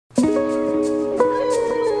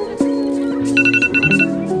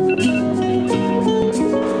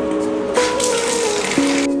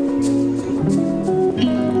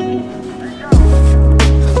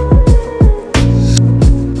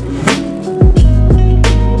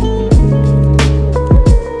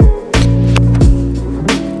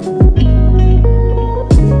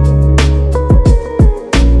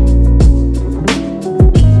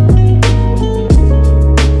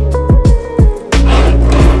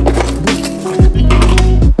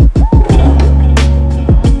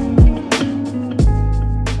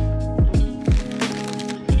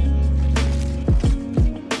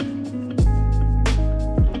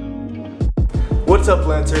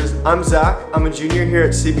I'm Zach, I'm a junior here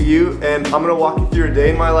at CBU, and I'm gonna walk you through a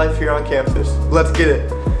day in my life here on campus. Let's get it.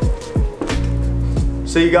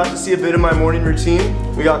 So you got to see a bit of my morning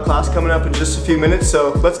routine. We got class coming up in just a few minutes,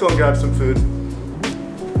 so let's go and grab some food.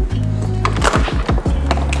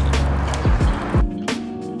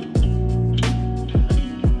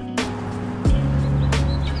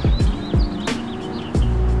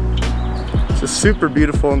 It's a super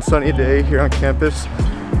beautiful and sunny day here on campus.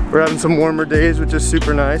 We're having some warmer days, which is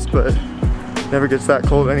super nice, but never gets that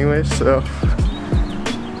cold anyways, so.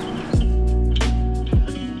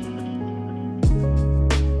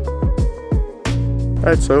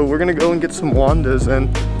 Alright, so we're gonna go and get some Wanda's,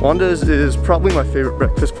 and Wanda's is probably my favorite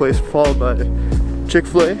breakfast place, followed by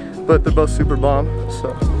Chick-fil-A, but they're both super bomb,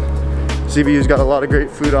 so. CBU's got a lot of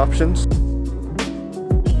great food options.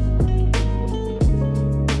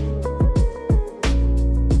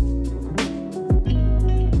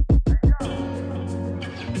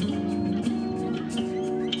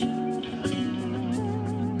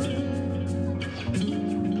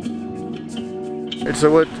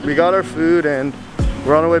 So we got our food and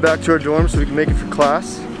we're on our way back to our dorm so we can make it for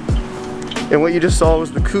class. And what you just saw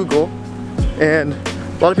was the Kugel. And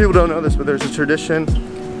a lot of people don't know this, but there's a tradition.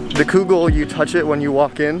 The Kugel, you touch it when you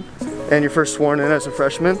walk in and you're first sworn in as a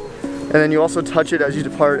freshman. And then you also touch it as you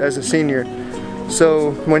depart as a senior.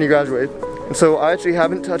 So when you graduate. And so I actually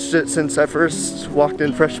haven't touched it since I first walked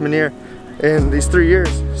in freshman year in these 3 years.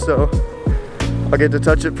 So I'll get to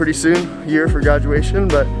touch it pretty soon, year for graduation,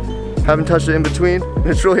 but haven't touched it in between, and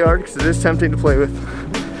it's really hard because it is tempting to play with.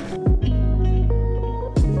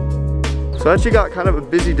 So I actually got kind of a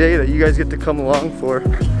busy day that you guys get to come along for.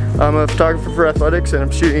 I'm a photographer for athletics and I'm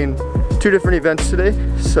shooting 2 different events today.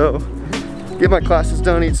 So get my classes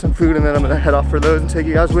done, eat some food, and then I'm gonna head off for those and take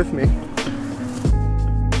you guys with me.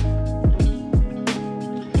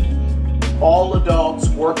 All adults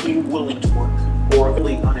working, willing to work, or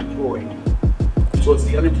really unemployed. So it's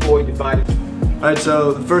the unemployed divided. Alright,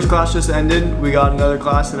 so the first class just ended. We got another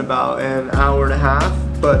class in about an hour and a half,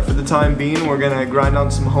 but for the time being, we're gonna grind on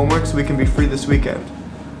some homework so we can be free this weekend.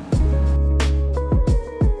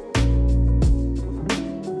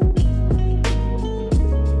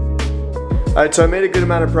 Alright, so I made a good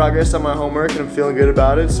amount of progress on my homework and I'm feeling good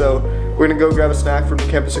about it, so we're gonna go grab a snack from the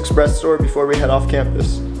Campus Express store before we head off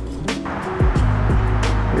campus.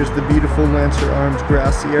 Here's the beautiful Lancer Arms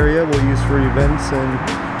grassy area we'll use for events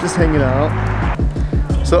and just hanging out.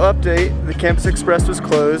 So update, the Campus Express was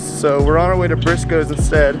closed, so we're on our way to Briscoe's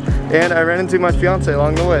instead, and I ran into my fiance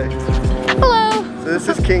along the way. Hello! So this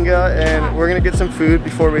is Kinga, and we're gonna get some food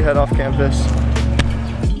before we head off campus.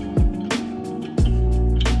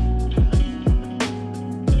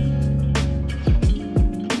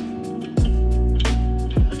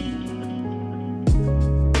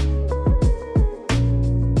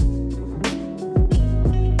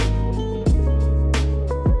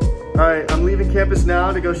 Alright, I'm leaving campus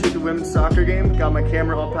now to go shoot the women's soccer game. Got my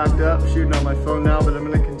camera all packed up, shooting on my phone now, but I'm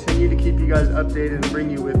going to continue to keep you guys updated and bring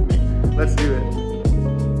you with me. Let's do it.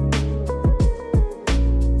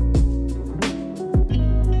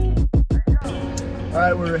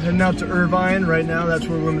 Alright, we're heading out to Irvine right now. That's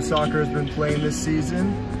where women's soccer has been playing this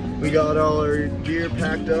season. We got all our gear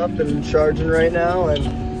packed up and charging right now, and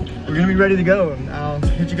we're going to be ready to go. I'll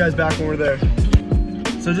hit you guys back when we're there.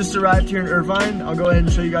 So just arrived here in Irvine. I'll go ahead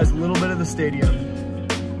and show you guys a little bit of the stadium.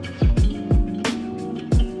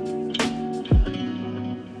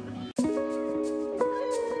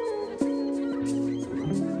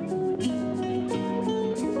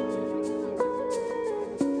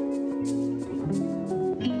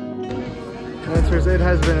 Lancers, it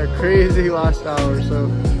has been a crazy last hour. So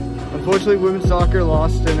unfortunately women's soccer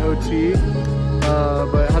lost in OT,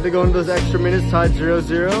 but had to go into those extra minutes, tied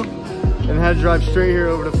 0-0. And had to drive straight here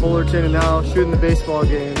over to Fullerton and now shooting the baseball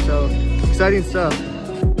game. So exciting stuff.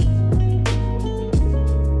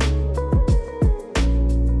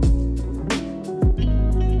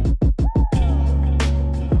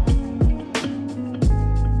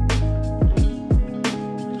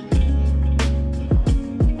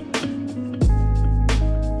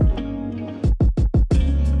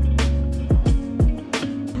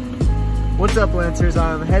 What's up, Lancers?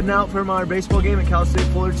 I'm heading out for my baseball game at Cal State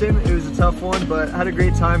Fullerton. It was a tough one, but I had a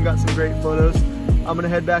great time, got some great photos. I'm gonna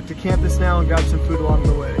head back to campus now and grab some food along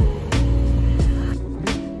the way.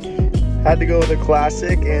 Had to go with a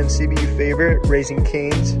classic and CBU favorite, Raising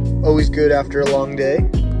Cane's. Always good after a long day.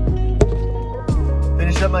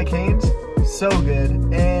 Finished up my Cane's, so good.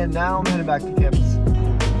 And now I'm heading back to campus.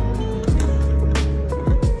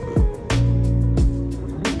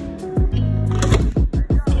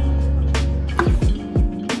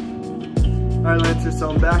 Alright Lancer, so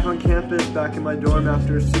I'm back on campus, back in my dorm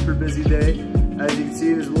after a super busy day. As you can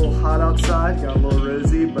see, it's a little hot outside, got a little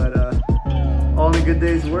rosy, but all in a good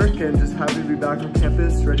day's work, and just happy to be back on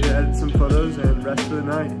campus, ready to edit some photos and rest for the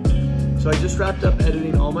night. So I just wrapped up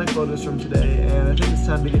editing all my photos from today, and I think it's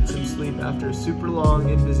time to get some sleep after a super long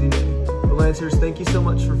and busy day. But Lancers, thank you so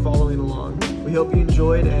much for following along. We hope you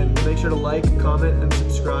enjoyed, and make sure to like, comment, and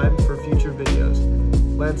subscribe for future videos.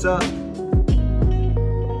 Lance up!